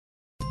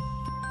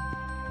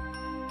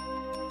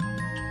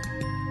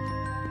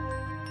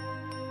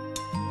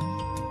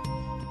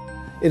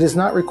It is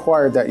not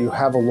required that you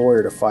have a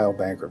lawyer to file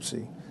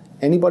bankruptcy.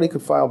 Anybody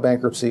could file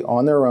bankruptcy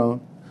on their own.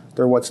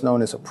 They're what's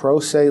known as a pro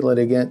se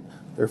litigant.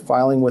 They're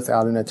filing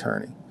without an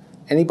attorney.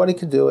 Anybody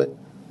could do it.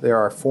 There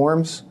are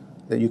forms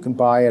that you can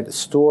buy at a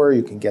store.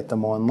 You can get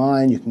them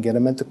online. You can get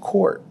them at the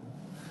court.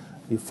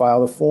 You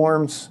file the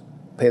forms,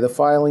 pay the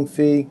filing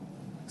fee.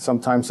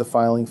 Sometimes the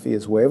filing fee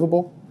is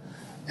waivable,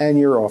 and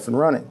you're off and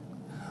running.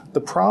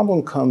 The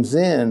problem comes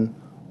in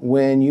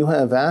when you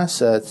have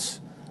assets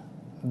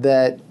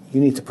that you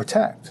need to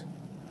protect,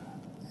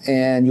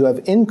 and you have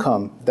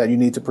income that you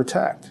need to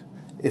protect.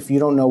 If you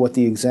don't know what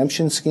the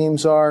exemption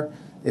schemes are,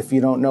 if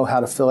you don't know how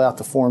to fill out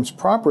the forms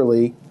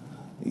properly,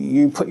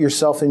 you put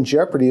yourself in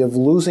jeopardy of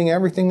losing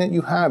everything that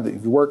you have, that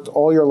you've worked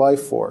all your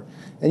life for.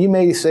 And you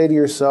may say to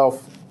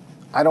yourself,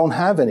 I don't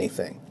have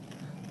anything.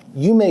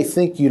 You may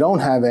think you don't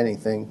have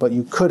anything, but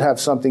you could have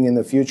something in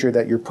the future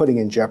that you're putting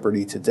in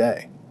jeopardy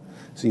today.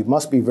 So you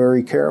must be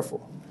very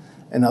careful.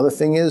 Another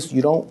thing is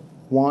you don't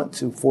want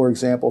to, for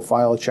example,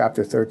 file a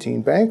Chapter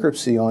 13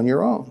 bankruptcy on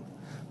your own,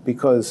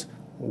 because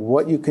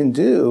what you can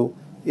do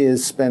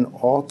is spend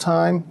all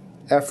time,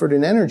 effort,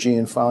 and energy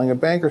in filing a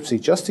bankruptcy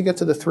just to get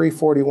to the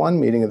 341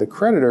 meeting of the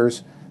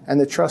creditors, and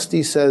the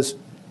trustee says,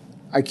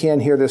 I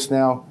can't hear this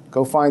now,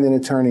 go find an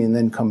attorney and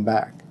then come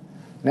back.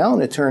 Now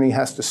an attorney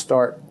has to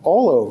start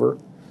all over,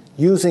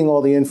 using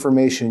all the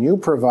information you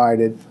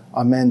provided,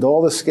 amend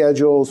all the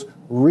schedules,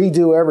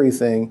 redo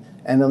everything,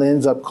 and it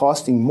ends up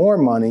costing more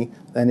money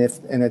than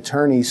if an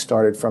attorney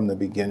started from the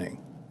beginning.